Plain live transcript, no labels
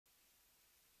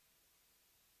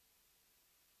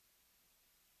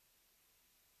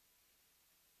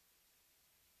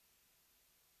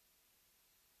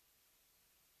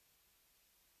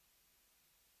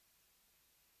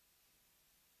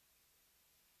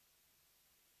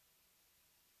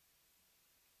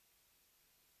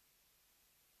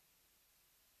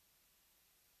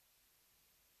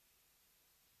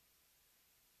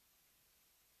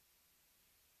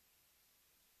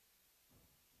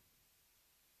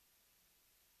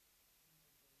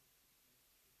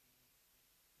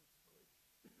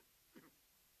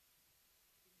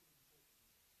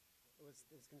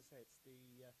was going to say it's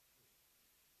the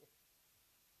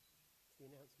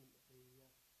announcement of the.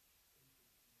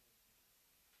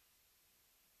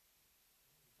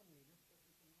 Funnily enough, what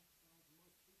was the next slide might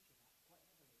feature that quite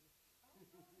heavily.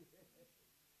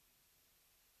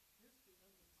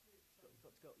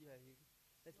 Got to go. Yeah,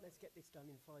 let's get this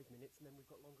done in 5 minutes, and then we've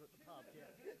got longer at the pub.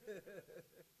 Yeah.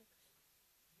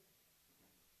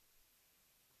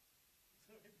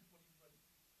 So everybody runs through.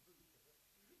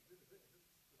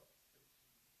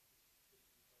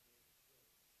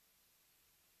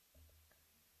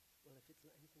 Well, if it's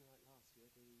anything like last year,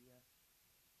 the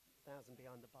 1,000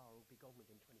 behind the bar will be gone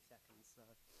within 20 seconds. So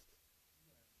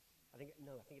I think it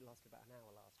lasted about an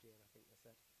hour last year. I think they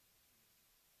said.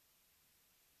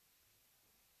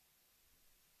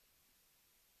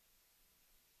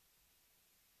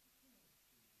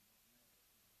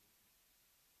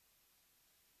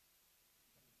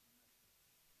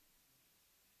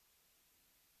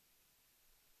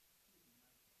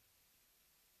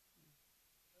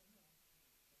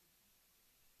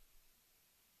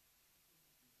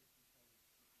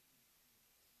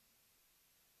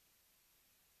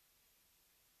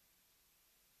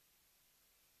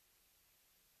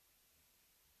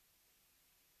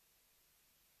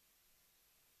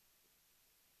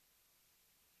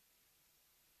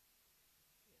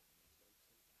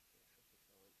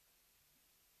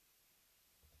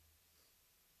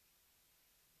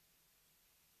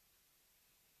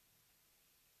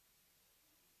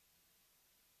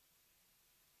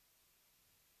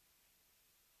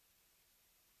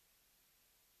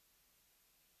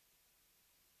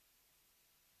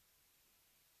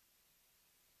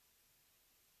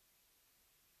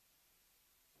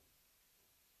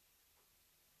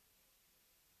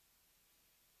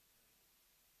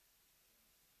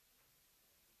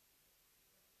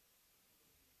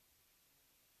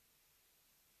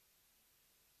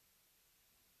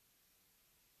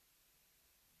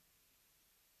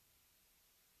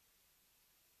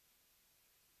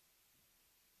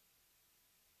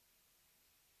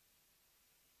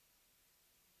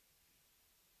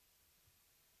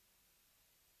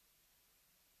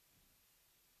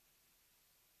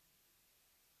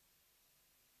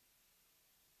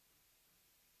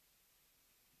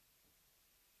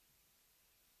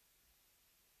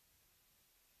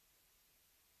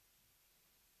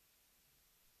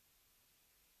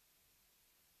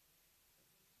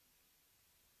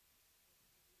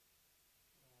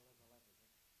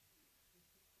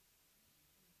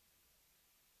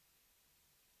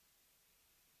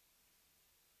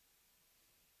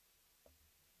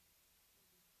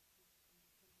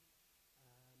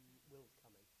 Will's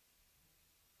coming.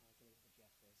 I don't know whether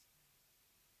Jeff is.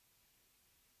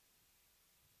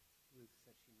 Ruth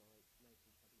said she might.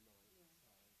 Nathan said he might. Yeah.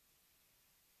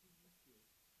 So.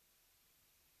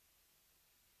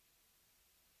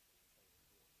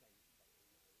 That's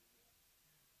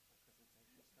you. They all know my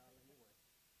presentation style anyway.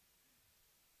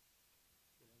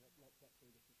 Let's get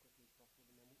through this as quickly as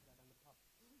possible, and then we can go down the pub.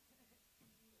 Well.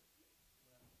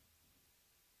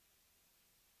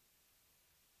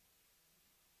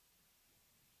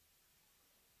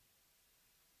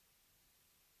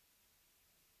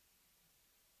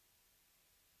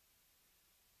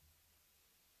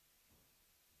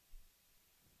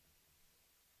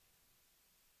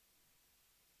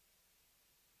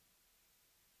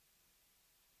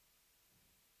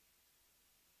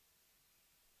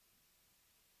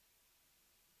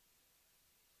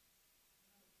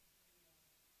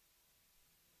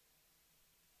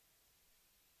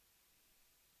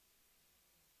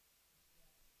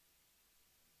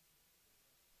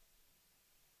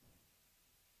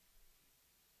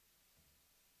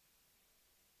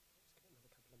 Another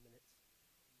couple of minutes.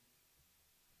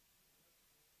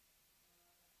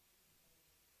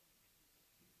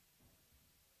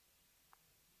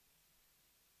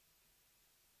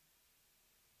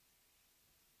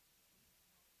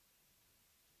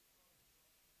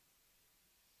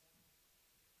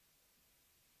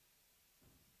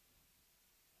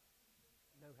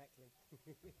 No heckling.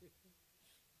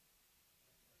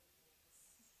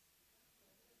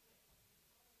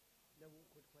 No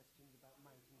awkward questions about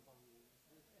mounting volumes.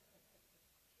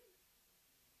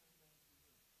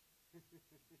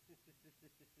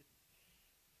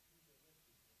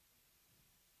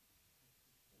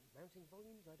 Mounting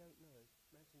volumes? I don't know.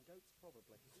 Mounting goats?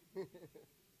 Probably.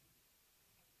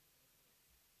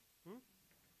 Hmm?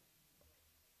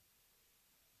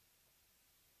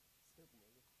 Still be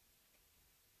needed.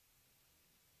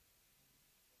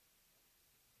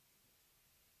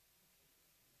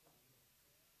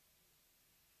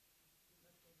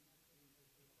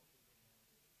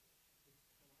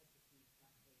 How I perceive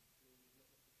that basically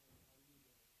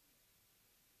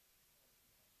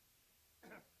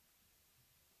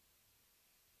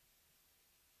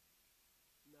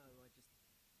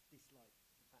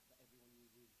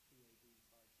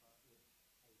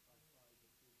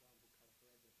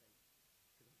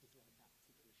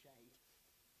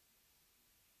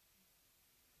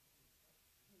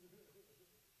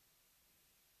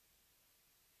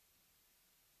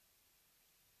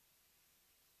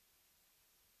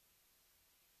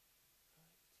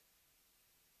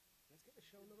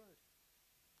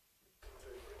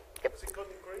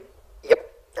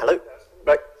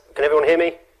hear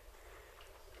me?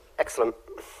 Excellent.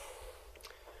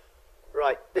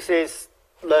 Right, this is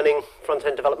learning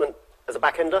front-end development as a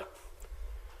backender.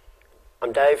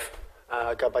 I'm Dave.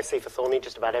 I go by cferthorney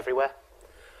just about everywhere.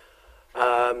 So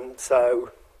I'm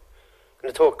going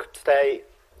to talk today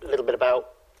a little bit about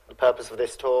the purpose of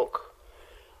this talk.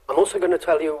 I'm also going to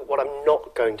tell you what I'm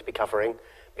not going to be covering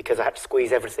because I had to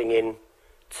squeeze everything in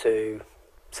to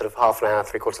sort of half an hour,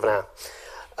 three-quarters of an hour.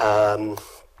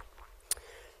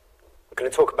 We're going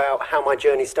to talk about how my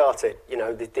journey started. You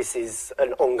know, this is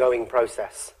an ongoing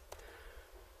process.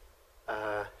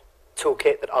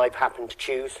 Toolkit that I've happened to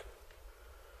choose.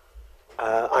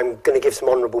 I'm going to give some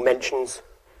honourable mentions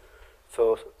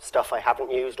for stuff I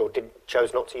haven't used or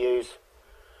chose not to use.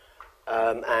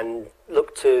 And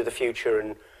look to the future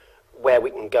and where we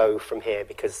can go from here,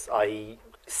 because I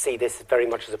see this very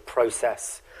much as a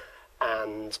process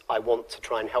and I want to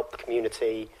try and help the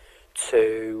community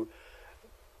to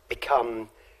become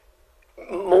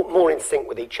more in sync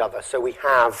with each other. So we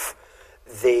have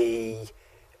the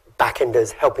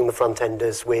backenders helping the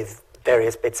frontenders with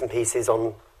various bits and pieces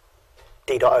on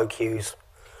D.O queues,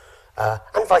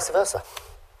 and vice versa.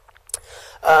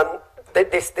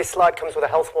 This slide comes with a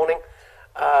health warning.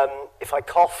 If I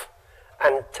cough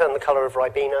and turn the colour of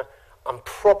Ribena, I'm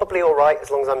probably all right as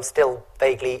long as I'm still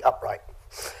vaguely upright.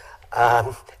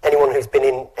 Anyone who's been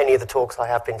in any of the talks I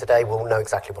have been today will know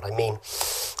exactly what I mean.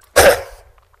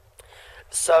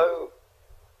 So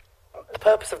the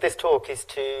purpose of this talk is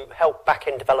to help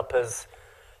back-end developers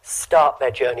start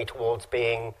their journey towards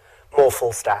being more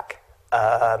full stack.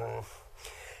 You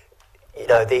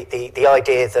know, the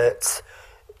idea that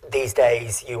these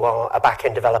days you are a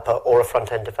back-end developer or a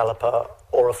front-end developer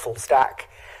or a full stack,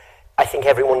 I think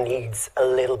everyone needs a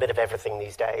little bit of everything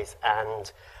these days,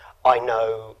 and I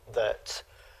know that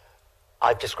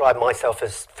I've described myself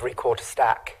as three-quarter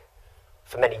stack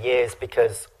for many years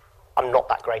because I'm not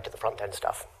that great at the front-end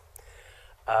stuff.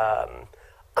 And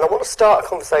I want to start a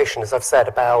conversation, as I've said,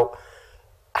 about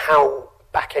how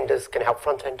backenders can help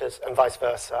frontenders and vice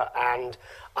versa, and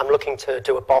I'm looking to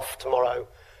do a BOF tomorrow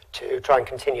to try and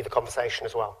continue the conversation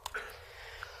as well.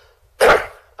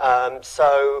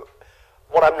 So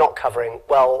what I'm not covering,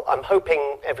 well, I'm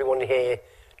hoping everyone here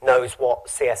knows what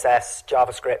CSS,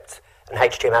 JavaScript, and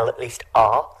HTML at least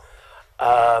are.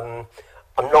 I'm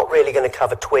not really going to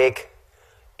cover Twig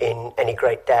in any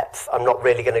great depth. I'm not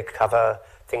really going to cover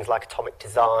things like atomic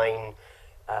design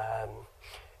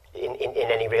in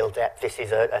any real depth. This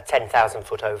is a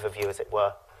 10,000-foot overview, as it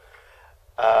were.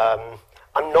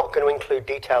 I'm not going to include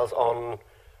details on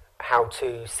how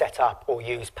to set up or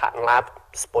use Pattern Lab.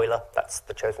 Spoiler, that's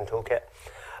the chosen toolkit.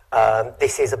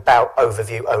 This is about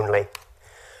overview only.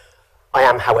 I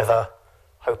am, however,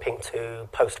 hoping to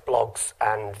post blogs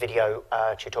and video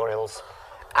tutorials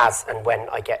as and when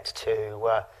I get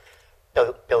to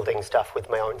building stuff with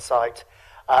my own site.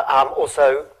 I'm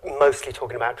also mostly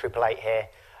talking about Drupal 8 here.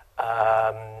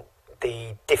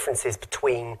 The differences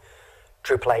between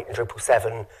Drupal 8 and Drupal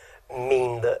 7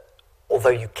 mean that although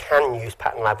you can use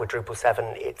Pattern Lab with Drupal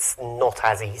 7, it's not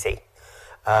as easy.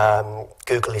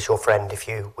 Google is your friend if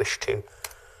you wish to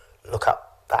look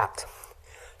up that.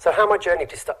 So how my journey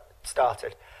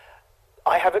started.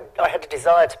 I had a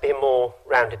desire to be a more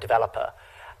rounded developer.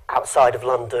 Outside of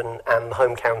London and the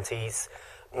home counties,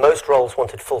 most roles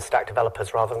wanted full stack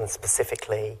developers rather than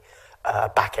specifically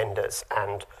backenders,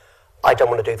 and I don't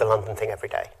want to do the London thing every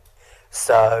day.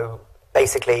 So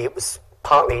basically it was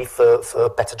partly for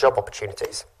better job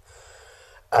opportunities.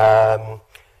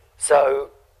 So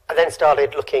I then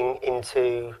started looking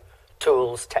into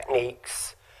tools,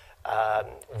 techniques,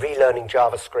 relearning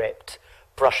JavaScript,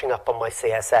 brushing up on my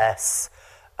CSS,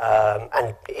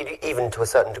 and even to a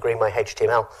certain degree my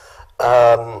HTML,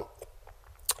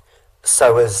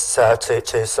 so as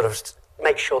to sort of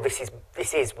make sure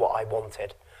this is what I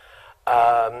wanted.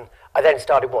 I then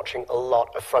started watching a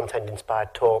lot of front-end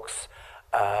inspired talks,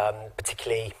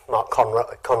 particularly Mark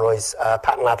Conroy's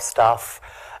Pattern Lab stuff,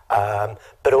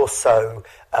 but also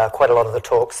quite a lot of the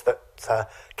talks that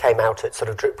came out at sort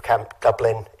of Drupal Camp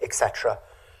Dublin, etc.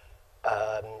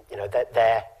 You know,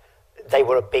 they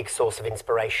were a big source of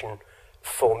inspiration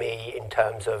for me in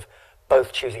terms of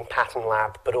both choosing Pattern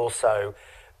Lab, but also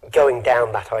going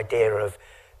down that idea of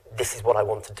this is what I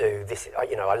want to do. This,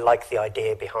 you know, I like the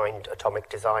idea behind atomic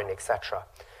design, etc.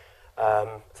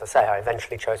 As I say, I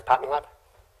eventually chose Pattern Lab,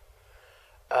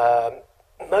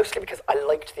 mostly because I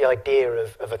liked the idea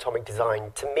of atomic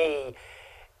design. To me,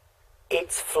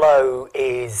 its flow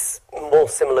is more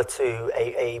similar to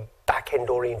a back-end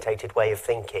orientated way of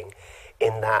thinking,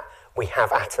 in that we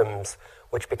have atoms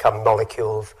which become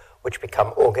molecules, which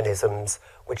become organisms,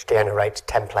 which generate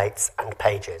templates and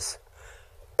pages.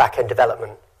 Back-end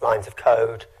development, lines of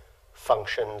code,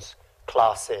 functions,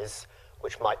 classes,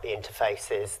 which might be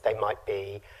interfaces. They might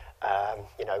be,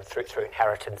 through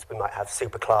inheritance, we might have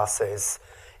superclasses,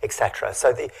 etc.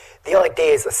 So the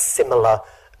ideas are similar,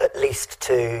 at least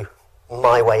to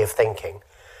my way of thinking.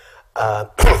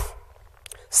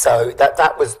 So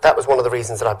that was one of the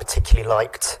reasons that I particularly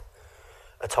liked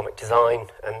atomic design,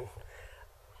 and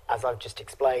as I've just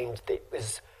explained,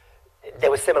 there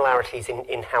were similarities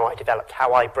in how I developed,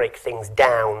 how I break things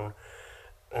down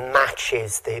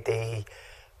matches the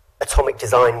atomic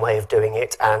design way of doing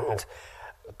it, and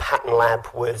Pattern Lab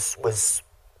was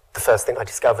the first thing I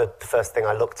discovered, the first thing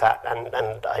I looked at,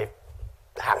 and I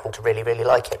happened to really, really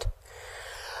like it.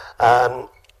 And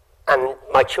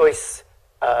my choice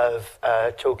of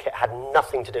toolkit had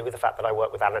nothing to do with the fact that I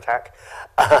work with Anatac.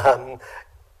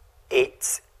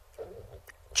 It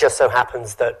just so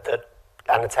happens that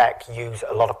Anatac use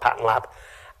a lot of Pattern Lab,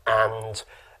 and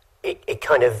it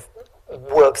kind of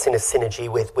works in a synergy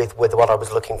with what I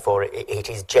was looking for. It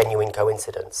is genuine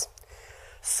coincidence.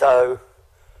 So,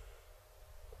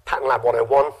 Pattern Lab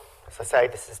 101, as I say,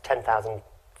 this is 10,000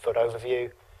 foot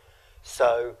overview.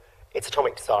 So, it's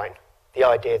atomic design. The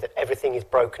idea that everything is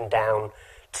broken down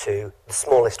to the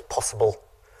smallest possible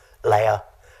layer,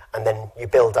 and then you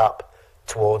build up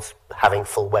towards having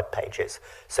full web pages.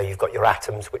 So you've got your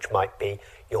atoms, which might be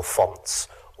your fonts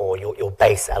or your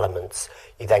base elements.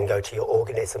 You then go to your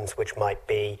organisms, which might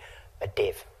be a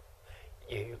div.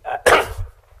 You,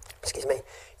 excuse me,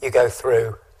 you go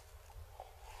through,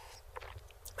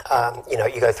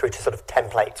 you go through to sort of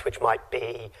templates, which might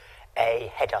be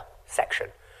a header section.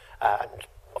 And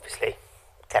obviously,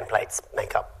 templates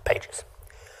make up pages.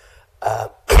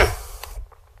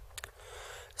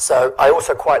 So I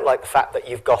also quite like the fact that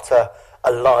you've got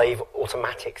a live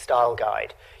automatic style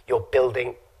guide. You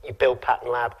build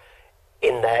Pattern Lab,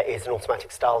 in there is an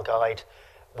automatic style guide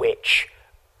which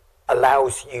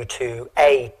allows you to,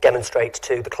 A, demonstrate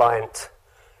to the client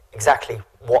exactly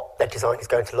what their design is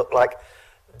going to look like.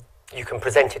 You can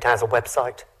present it as a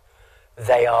website.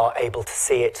 They are able to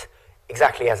see it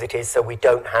exactly as it is, so we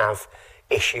don't have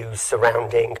issues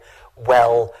surrounding,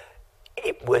 well,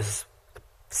 it was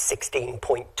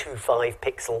 16.25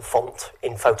 pixel font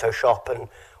in Photoshop, and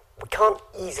we can't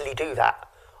easily do that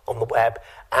on the web,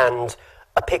 and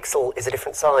a pixel is a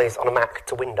different size on a Mac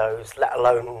to Windows, let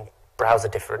alone browser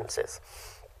differences.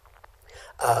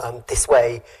 This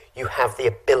way, you have the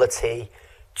ability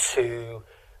to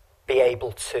be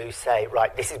able to say,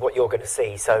 right, this is what you're going to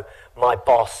see. So my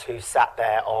boss, who sat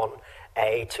there on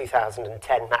a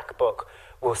 2010 MacBook,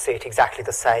 will see it exactly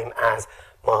the same as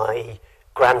my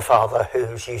grandfather,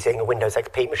 who's using a Windows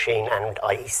XP machine and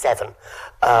IE7.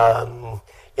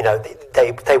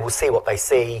 They will see what they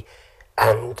see,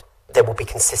 and there will be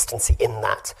consistency in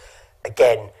that.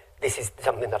 Again, this is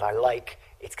something that I like.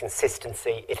 It's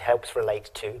consistency. It helps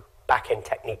relate to back-end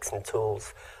techniques and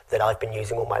tools that I've been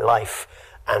using all my life,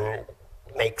 and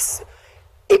it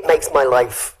makes my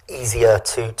life easier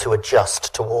to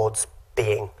adjust towards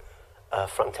being a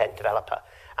front-end developer.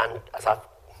 And as I've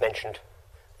mentioned,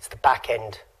 it's the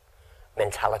back-end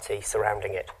mentality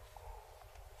surrounding it.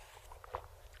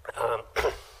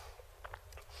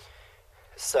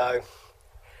 So,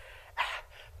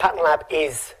 Pattern Lab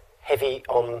is heavy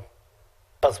on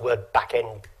buzzword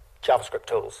back-end JavaScript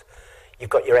tools. You've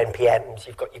got your NPMs,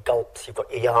 you've got your gulps, you've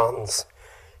got your yarns,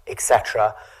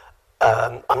 etc.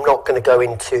 I'm not going to go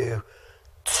into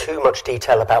too much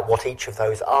detail about what each of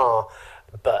those are,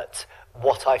 but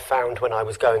what I found when I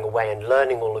was going away and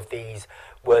learning all of these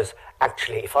was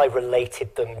actually if I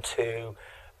related them to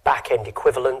back-end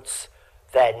equivalents,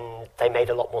 then they made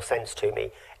a lot more sense to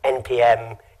me.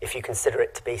 NPM, if you consider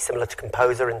it to be similar to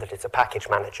Composer in that it's a package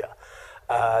manager,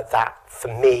 that for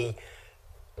me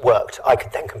worked. I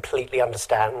could then completely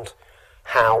understand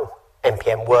how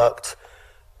NPM worked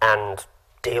and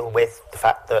deal with the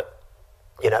fact that,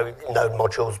 Node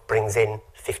modules brings in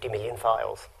 50 million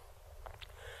files.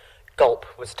 Gulp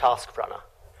was task runner.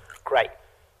 Great.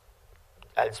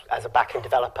 As a back-end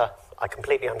developer, I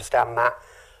completely understand that.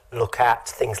 Look at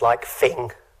things like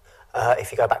Fing,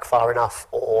 if you go back far enough,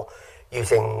 or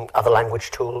using other language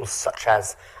tools such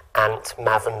as Ant,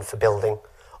 Maven for building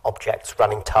objects,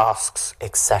 running tasks,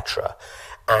 etc.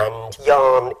 And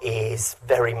Yarn is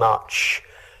very much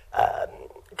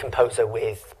Composer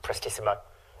with Prestissimo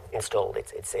installed.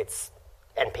 It's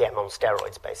NPM on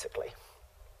steroids, basically.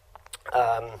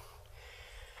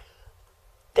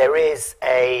 There is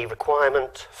a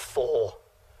requirement for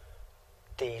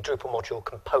the Drupal module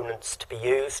components to be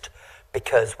used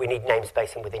because we need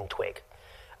namespacing within Twig.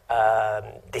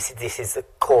 This is the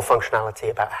core functionality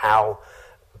about how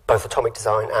both Atomic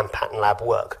Design and Pattern Lab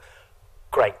work.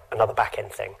 Great, another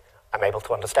back-end thing. I'm able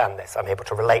to understand this. I'm able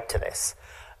to relate to this,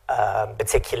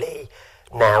 particularly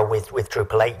now with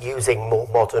Drupal 8 using more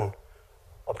modern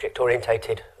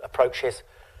object-orientated approaches.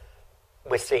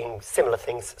 We're seeing similar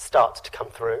things start to come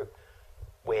through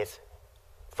with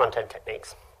front-end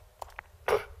techniques.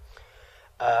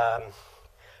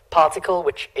 Particle,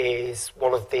 which is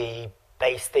one of the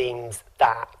base themes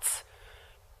that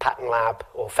Pattern Lab,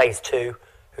 or Phase 2,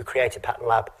 who created Pattern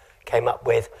Lab, came up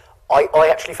with. I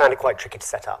actually found it quite tricky to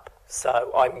set up.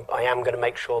 So I am going to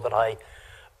make sure that I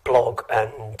blog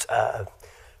and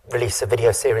release a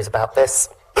video series about this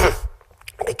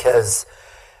because,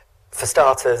 for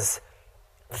starters,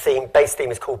 the base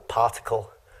theme is called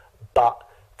Particle, but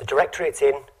the directory it's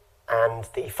in and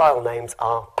the file names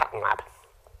are Pattern Lab.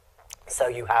 So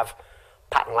you have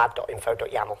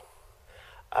patternlab.info.yaml.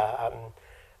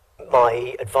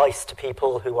 My advice to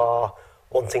people who are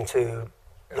wanting to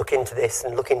look into this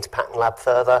and look into Pattern Lab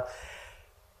further,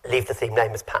 leave the theme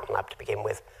name as Pattern Lab to begin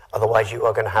with. Otherwise, you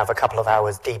are going to have a couple of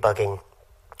hours debugging,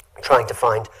 trying to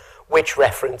find which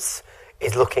reference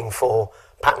is looking for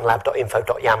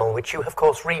patternlab.info.yaml, which you have, of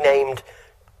course, renamed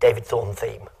David Thorne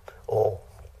theme or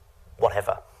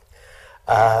whatever.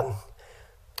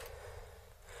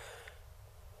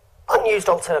 Unused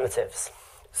alternatives.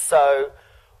 So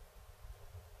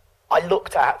I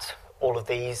looked at all of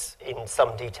these in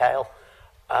some detail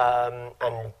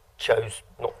and chose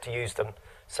not to use them.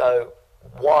 So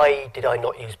why did I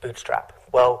not use Bootstrap?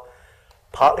 Well,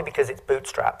 partly because it's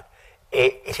Bootstrap.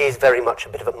 It is very much a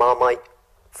bit of a Marmite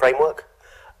framework,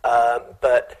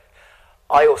 but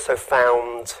I also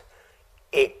found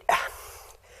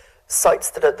sites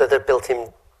that are built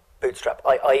in Bootstrap,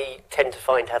 I tend to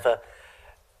find have a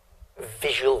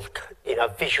visual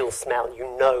smell.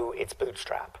 You know it's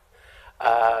Bootstrap.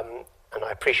 And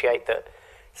I appreciate that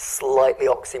slightly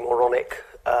oxymoronic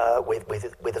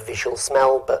with a visual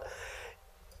smell, but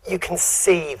you can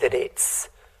see that it's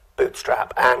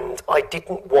Bootstrap, and I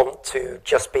didn't want to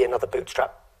just be another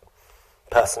Bootstrap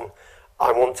person.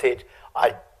 I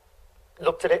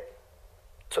looked at it,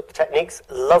 took the techniques,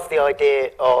 loved the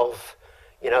idea of,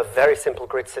 a very simple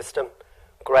grid system,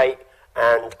 great,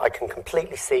 and I can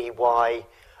completely see why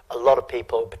a lot of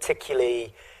people,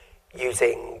 particularly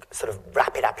using sort of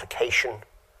rapid application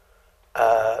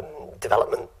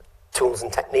development tools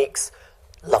and techniques,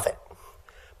 love it.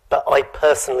 But I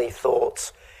personally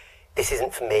thought, this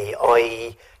isn't for me.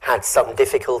 I had some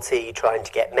difficulty trying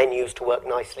to get menus to work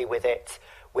nicely with it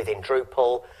within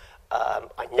Drupal.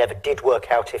 I never did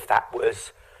work out if that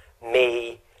was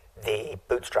me, the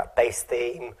Bootstrap base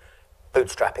theme,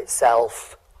 Bootstrap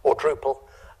itself, or Drupal.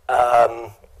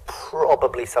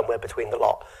 Probably somewhere between the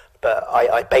lot. But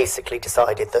I basically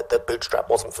decided that Bootstrap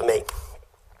wasn't for me.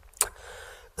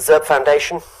 Zerp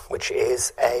Foundation, which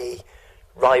is a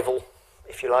rival,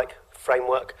 if you like,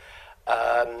 framework.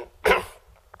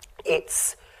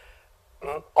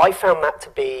 I found that to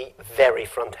be very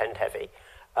front-end heavy,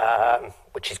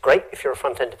 which is great if you're a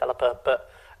front-end developer,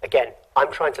 but again,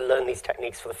 I'm trying to learn these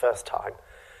techniques for the first time.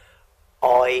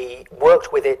 I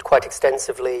worked with it quite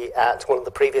extensively at one of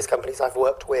the previous companies I've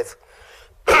worked with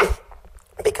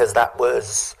because that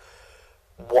was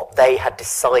what they had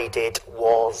decided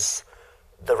was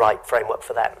the right framework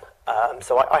for them.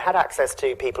 So I had access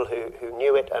to people who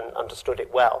knew it and understood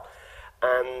it well.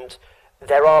 And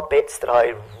there are bits that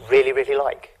I really, really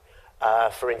like.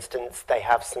 For instance, they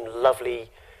have some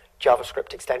lovely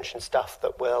JavaScript extension stuff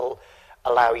that will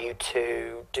allow you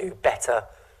to do better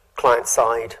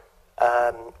client-side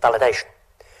validation.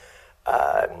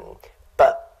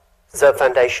 But Zerp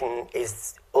Foundation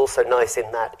is also nice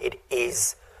in that it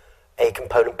is a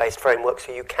component-based framework,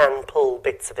 so you can pull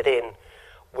bits of it in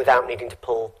without needing to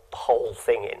pull the whole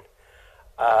thing in.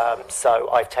 So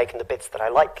I've taken the bits that I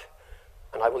like,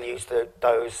 and I will use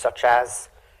those, such as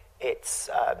its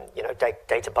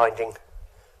data binding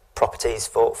properties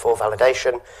for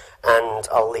validation, and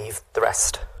I'll leave the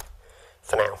rest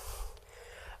for now.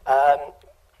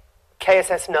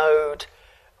 KSS Node,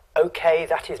 okay,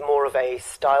 that is more of a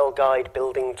style guide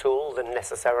building tool than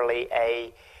necessarily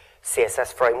a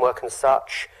CSS framework and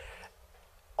such.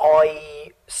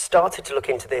 I started to look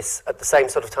into this at the same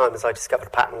sort of time as I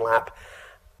discovered Pattern Lab,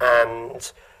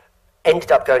 and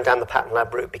ended up going down the Pattern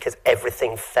Lab route because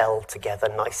everything fell together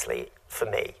nicely for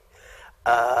me.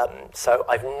 So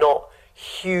I've not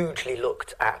hugely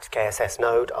looked at KSS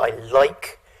Node. I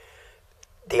like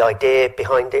the idea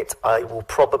behind it. I will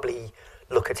probably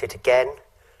look at it again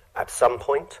at some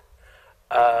point.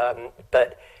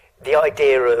 But the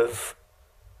idea of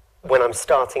when I'm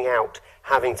starting out,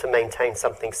 having to maintain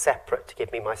something separate to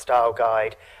give me my style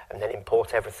guide and then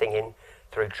import everything in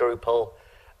through Drupal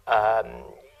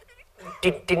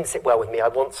didn't sit well with me. I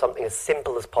want something as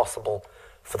simple as possible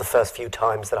for the first few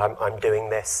times that I'm doing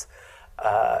this.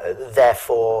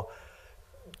 Therefore,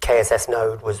 KSS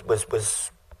Node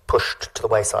was pushed to the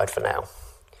wayside for now.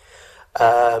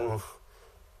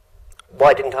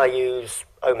 Why didn't I use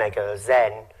Omega,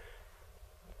 Zen,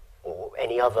 or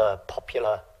any other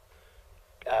popular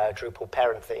Drupal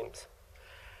parent themes?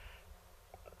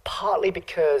 Partly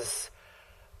because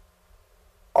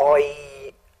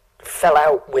I fell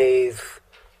out with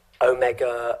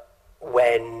Omega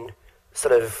when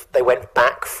sort of they went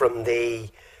back from the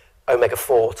Omega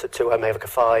 4 to Omega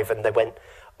 5, and they went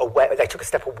away. They took a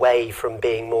step away from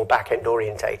being more back-end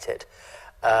orientated.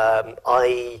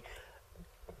 I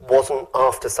wasn't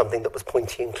after something that was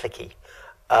pointy and clicky.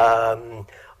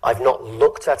 I've not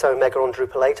looked at Omega on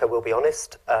Drupal 8, I will be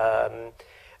honest. And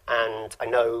I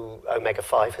know Omega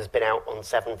 5 has been out on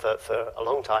 7 for a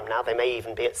long time now. They may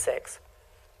even be at 6.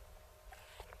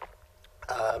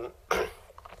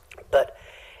 But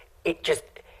it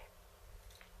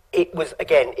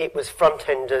was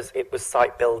front-enders, it was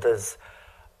site builders.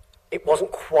 It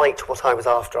wasn't quite what I was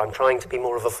after. I'm trying to be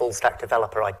more of a full-stack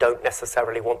developer. I don't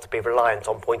necessarily want to be reliant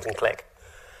on point and click.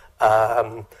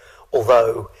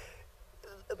 Although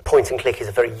point and click is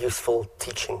a very useful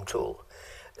teaching tool.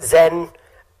 Zen,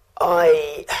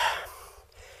 I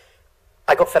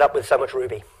got fed up with so much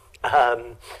Ruby.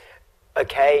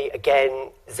 Okay,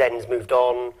 again, Zen's moved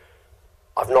on.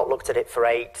 I've not looked at it for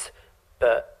 8,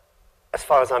 but as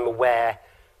far as I'm aware,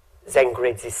 Zen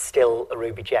Grids is still a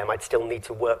Ruby gem. I'd still need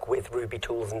to work with Ruby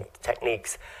tools and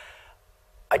techniques.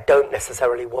 I don't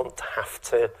necessarily want to have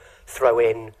to throw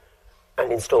in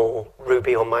and install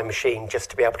Ruby on my machine just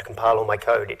to be able to compile all my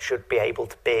code. It should be able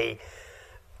to be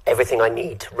everything I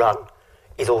need to run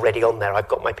is already on there. I've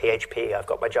got my PHP, I've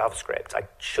got my JavaScript. I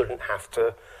shouldn't have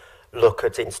to look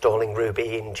at installing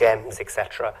Ruby in gems,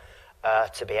 etc.,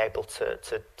 to be able to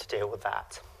deal with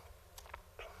that.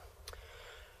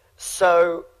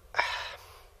 So,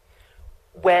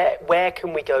 where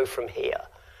can we go from here?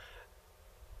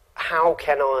 How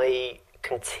can I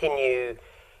continue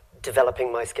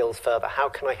developing my skills further? How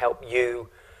can I help you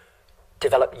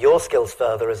develop your skills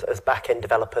further as back-end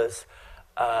developers,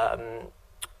 as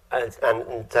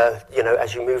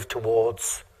you move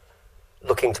towards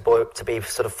looking to be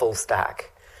sort of full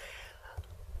stack?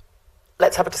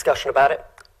 Let's have a discussion about it.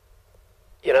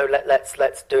 You know,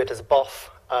 let's do it as a BOF.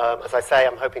 As I say,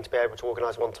 I'm hoping to be able to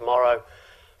organise one tomorrow.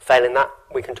 Failing that,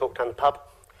 we can talk down the pub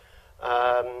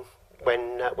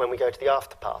when we go to the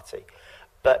after party.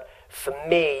 But for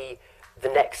me, the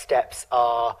next steps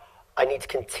are I need to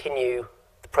continue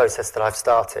the process that I've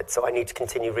started. So I need to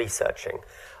continue researching.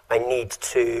 I need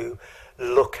to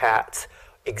look at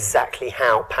exactly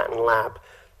how Pattern Lab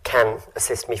can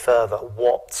assist me further.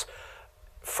 What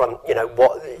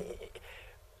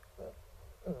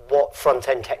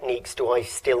front-end techniques do I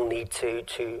still need to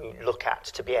look at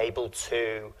to be able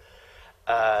to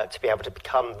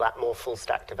become that more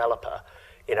full-stack developer?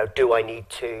 You know, do I need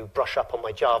to brush up on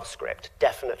my JavaScript?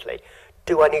 Definitely.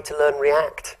 Do I need to learn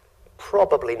React?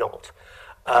 Probably not,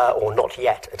 or not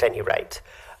yet at any rate.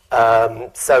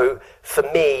 So for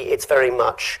me, it's very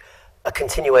much a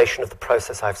continuation of the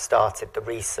process I've started, the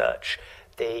research,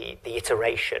 the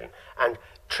iteration, and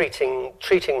treating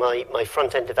my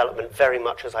front-end development very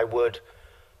much as I would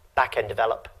back-end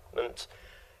development.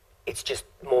 It's just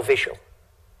more visual.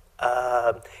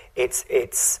 The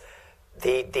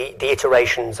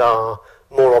iterations are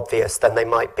more obvious than they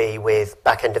might be with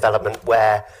back-end development,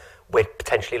 where we're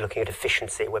potentially looking at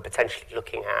efficiency, we're potentially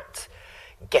looking at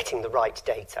getting the right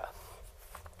data.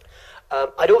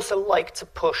 I'd also like to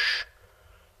push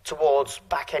towards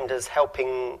back-enders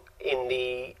helping in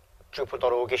the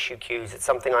Drupal.org issue queues. It's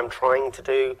something I'm trying to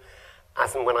do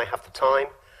as and when I have the time.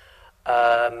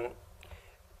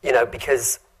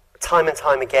 Because time and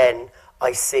time again,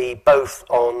 I see both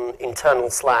on internal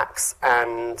Slacks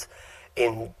and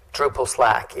in Drupal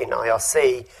Slack, in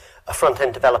IRC, a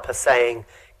front-end developer saying,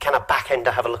 can a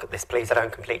back-ender have a look at this, please? I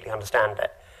don't completely understand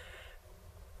it.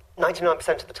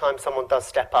 99% of the time, someone does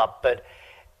step up, but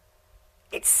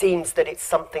it seems that it's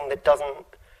something that doesn't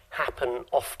happen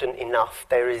often enough.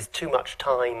 There is too much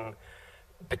time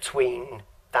between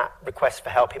that request for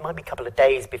help. It might be a couple of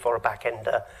days before a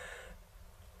back-ender,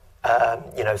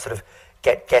 sort of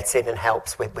gets in and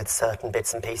helps with certain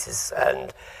bits and pieces.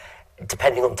 And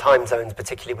depending on time zones,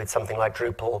 particularly with something like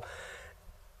Drupal,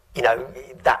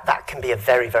 that can be a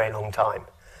very, very long time.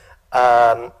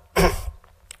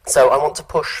 So I want to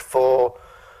push for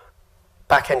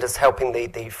backenders helping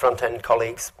the front-end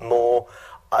colleagues more.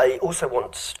 I also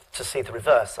want to see the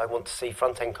reverse. I want to see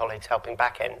front-end colleagues helping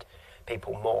back-end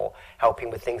people more, helping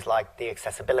with things like the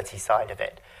accessibility side of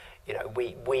it. You know,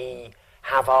 we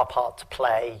have our part to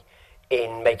play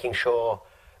in making sure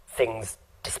things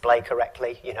display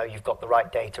correctly. You know, you've got the right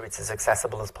data, it's as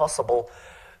accessible as possible.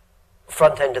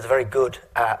 Front-enders are very good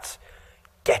at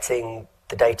getting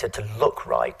the data to look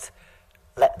right.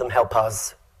 Let them help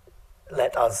us.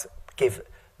 Let us give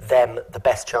them the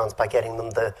best chance by getting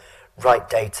them the right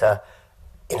data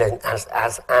in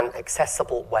as an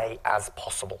accessible way as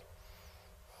possible.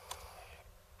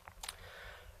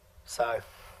 So,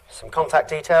 some contact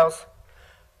details.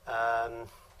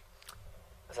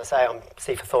 As I say, I'm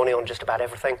cferthorney on just about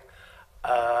everything.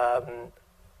 I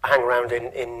hang around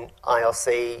in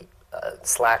IRC,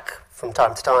 Slack from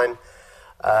time to time.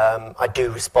 I do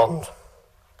respond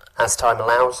as time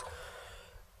allows.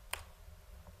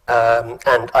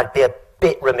 And I'd be a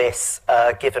bit remiss,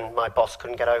 given my boss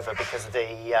couldn't get over because of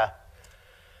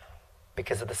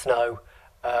the snow.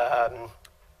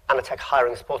 Anatech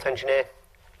hiring a support engineer.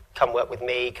 Come work with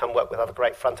me, come work with other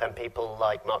great front-end people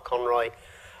like Mark Conroy,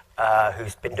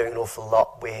 who's been doing an awful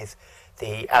lot with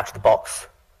the out-of-the-box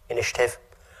initiative.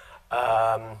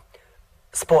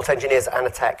 Support engineers at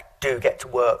Anatech do get to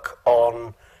work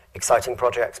on exciting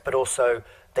projects, but also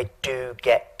they do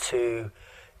get to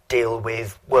deal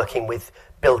with working with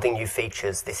building new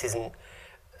features. This isn't,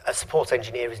 a support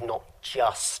engineer is not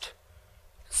just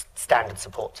standard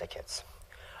support tickets.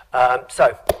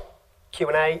 So,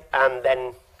 Q&A and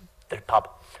then the pub.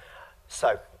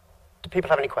 So, do people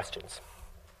have any questions?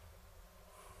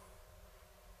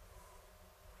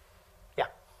 Yeah.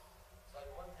 So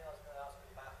the one thing I was going to ask was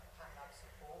about pattern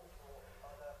support for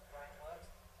other frameworks.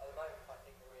 At the moment, I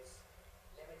think there is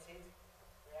limited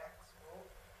React support.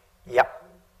 Yeah.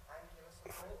 Angular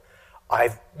support.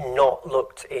 I've not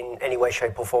looked in any way,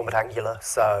 shape or form at Angular,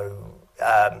 so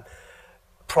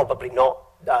probably not.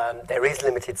 There is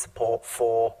limited support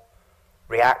for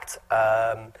React.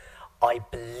 I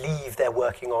believe they're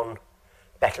working on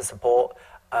better support.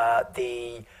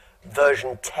 The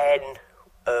version 10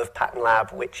 of Pattern Lab,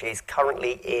 which is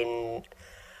currently in,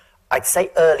 I'd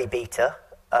say early beta,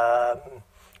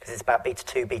 because it's about beta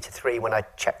 2, beta 3 when I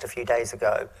checked a few days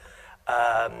ago,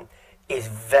 is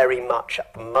very much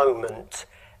at the moment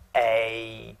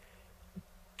a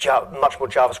much more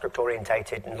JavaScript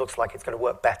orientated and looks like it's going to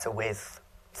work better with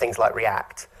things like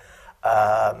React.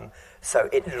 So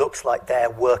it looks like they're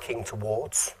working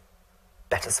towards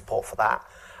better support for that.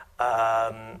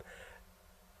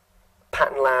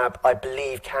 Pattern Lab, I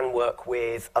believe, can work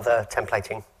with other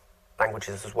templating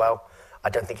languages as well.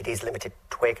 I don't think it is limited to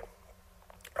Twig.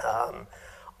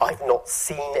 I've not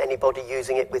seen anybody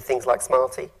using it with things like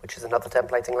Smarty, which is another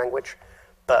templating language,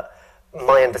 but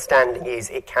my understanding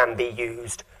is it can be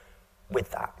used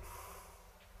with that.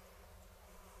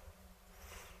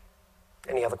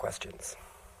 Any other questions?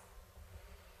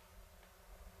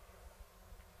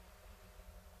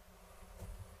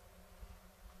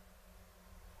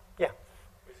 Yeah.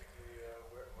 Basically,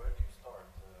 where do you start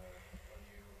when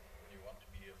you want to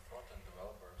be a front-end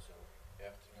developer? So you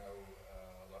have to know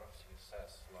a lot of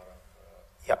CSS, a lot of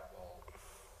Yep. well,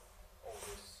 all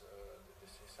this the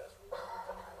CSS rules,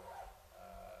 for example.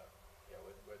 Yeah,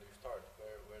 where do you start?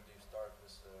 Where do you start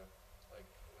with like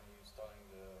when you're starting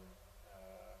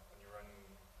when you're running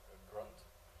a grunt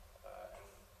and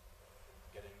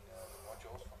getting the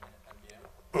modules from NPM?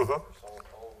 Mm-hmm. There's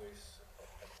always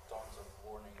tons of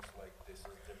warnings like this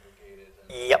is duplicated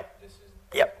and Yep. this is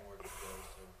Yep. nowhere to go.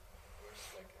 So where's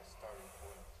like a starting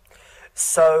point?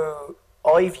 So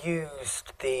I've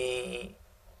used the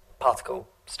particle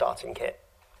starting kit,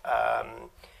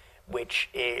 which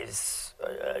is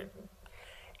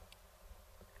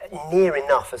near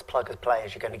enough as plug and play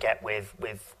as you're going to get with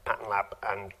Pattern Lab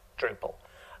and Drupal.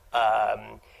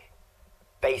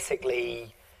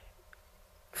 Basically,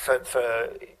 for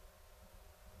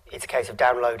it's a case of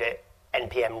download it,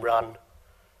 npm run,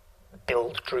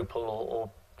 build Drupal or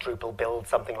Drupal build,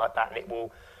 something like that, and it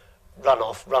will run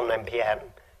npm,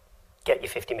 get your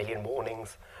 50 million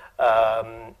warnings,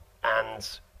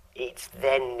 and it's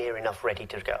then near enough ready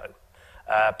to go,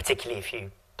 particularly if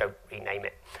you don't rename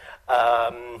it.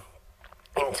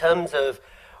 In terms of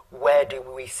where do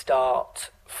we start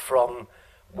from,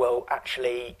 well,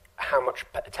 actually, how much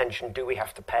attention do we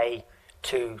have to pay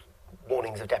to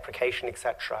warnings of deprecation,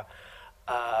 etc.,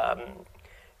 on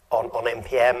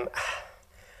npm?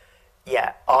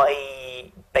 Yeah,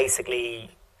 I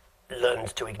basically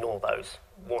learned to ignore those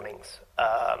warnings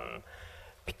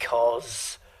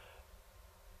because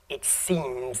it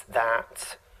seems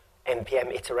that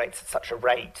NPM iterates at such a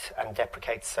rate and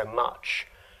deprecates so much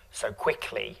so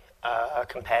quickly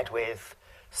compared with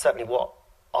certainly what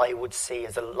I would see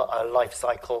as a life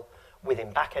cycle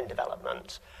within back-end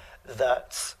development,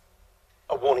 that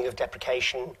a warning of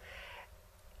deprecation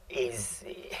is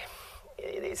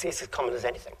it's as common as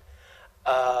anything.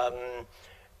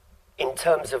 In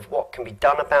terms of what can be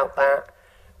done about that,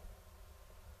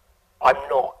 I'm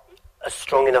not a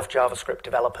strong enough JavaScript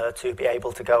developer to be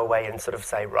able to go away and sort of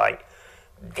say, right,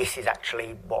 this is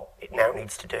actually what it now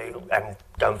needs to do, and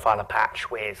go and file a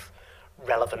patch with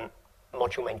relevant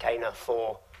module maintainer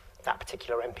for that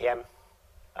particular NPM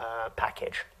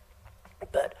package.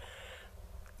 But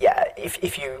yeah,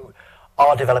 if you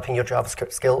are developing your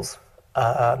JavaScript skills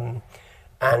and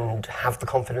have the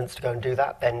confidence to go and do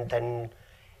that, then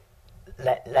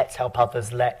let's help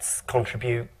others. Let's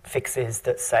contribute fixes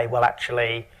that say, well,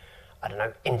 actually, I don't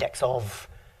know, index of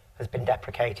has been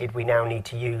deprecated. We now need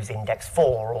to use index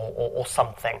for or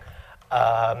something.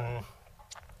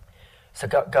 So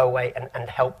go away and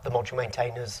help the module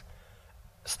maintainers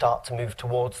start to move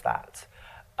towards that.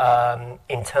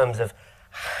 In terms of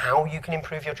how you can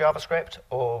improve your JavaScript,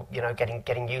 or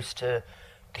getting used to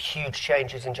the huge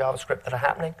changes in JavaScript that are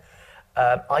happening.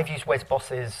 I've used Wes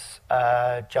Boss's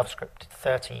JavaScript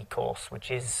 30 course,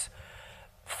 which is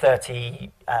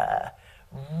 30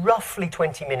 roughly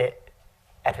 20-minute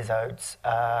episodes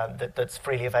that's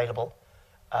freely available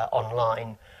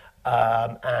online,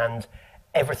 and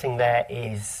everything there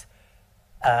is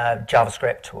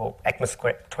JavaScript or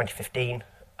ECMAScript 2015.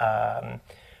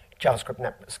 JavaScript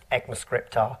and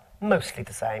ECMAScript are mostly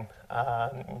the same.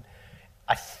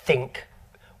 I think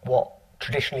what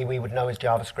traditionally we would know as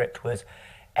JavaScript was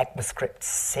ECMAScript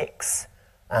 6,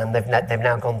 and they've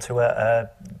now gone to a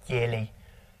yearly.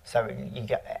 So you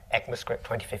get ECMAScript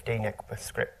 2015,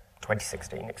 ECMAScript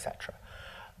 2016, etc.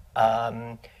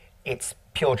 It's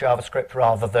pure JavaScript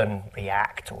rather than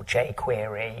React or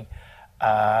jQuery.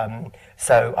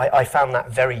 So I found that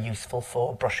very useful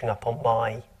for brushing up on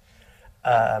my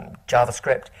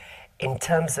JavaScript. In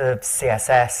terms of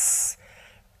CSS,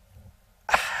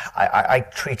 I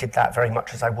treated that very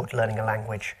much as I would learning a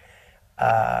language.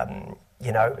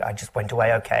 I just went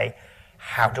away, okay,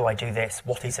 how do I do this?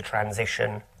 What is a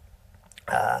transition?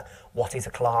 What is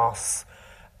a class?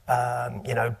 Do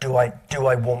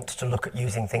I want to look at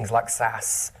using things like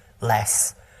Sass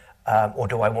less, or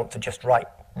do I want to just write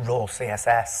raw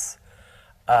CSS?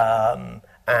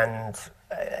 And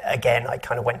again, I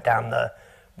kind of went down the,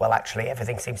 well, actually,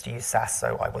 everything seems to use Sass,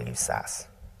 so I will use Sass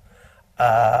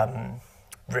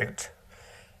route.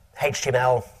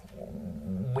 HTML,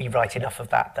 we write enough of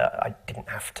that I didn't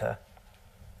have to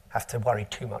worry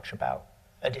too much about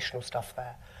additional stuff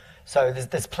there. So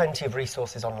there's plenty of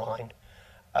resources online.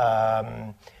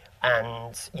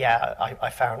 And yeah, I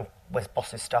found Wes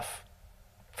Boss's stuff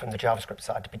from the JavaScript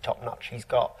side to be top notch. He's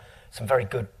got some very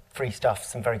good free stuff,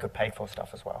 some very good paid for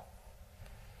stuff as well.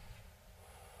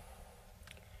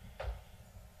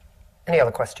 Any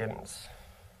other questions?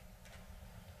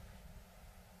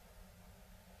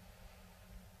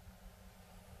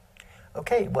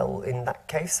 Okay, well, in that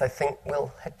case, I think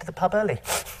we'll head to the pub early.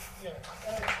 Yeah.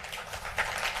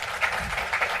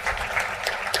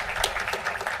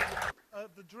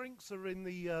 The drinks are in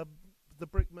the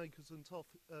brick makers and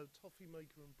toffee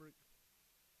maker and brick.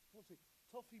 What's it?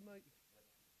 Toffee maker.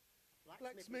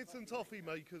 Blacksmiths and toffee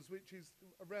makers, which is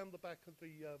around the back of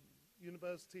the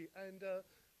university, and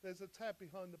there's a tab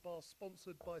behind the bar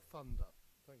sponsored by Thunder.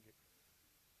 Thank you.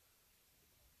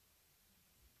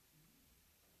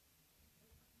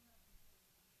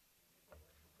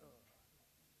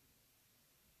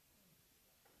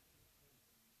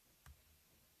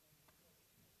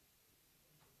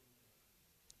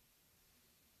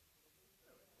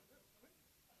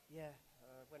 Yeah,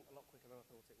 went a lot quicker than I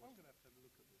thought it would. I'm going to have to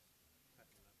look at this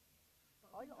pattern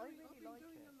up. I really like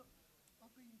it. I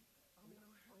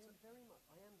am very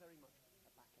much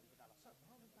a back-end developer. So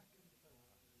I'm a back-end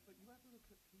developer, but you have a look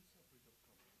at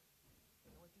keysubry.com.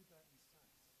 And I did that in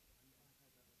Sass, and I had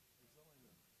a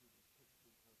designer with a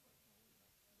push-pull code like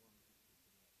my window,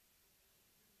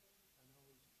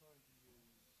 one picture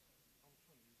to the left. And I was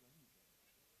trying to use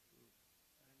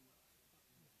Angel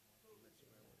actually.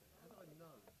 And had I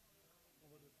known, I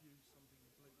would have used something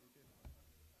completely different.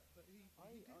 But he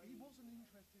wasn't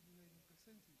interested in any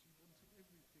percentage. He wanted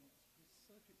everything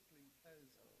specifically as.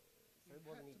 So it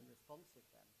wasn't even responsive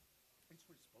then. It's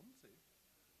responsive,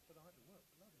 but I had to work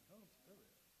bloody hard to do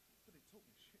it. But it taught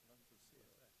me shitloads of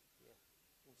CSS. Yeah.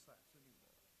 Or Sass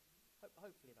anyway.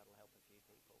 Hopefully that'll help a few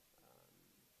people.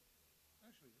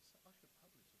 Actually, I should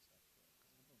publish a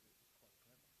Sass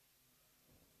work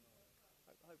because I thought it was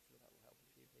quite clever. hopefully that will help a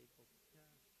few people. Yeah.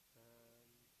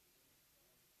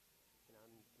 You know,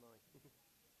 and my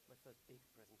my first big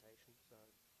presentation, so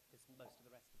because most of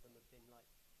the rest of them have been like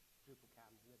Drupal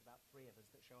cams, and there's about 3 of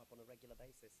us that show up on a regular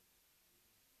basis.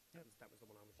 That was the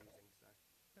one I was using. So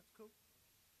That's cool.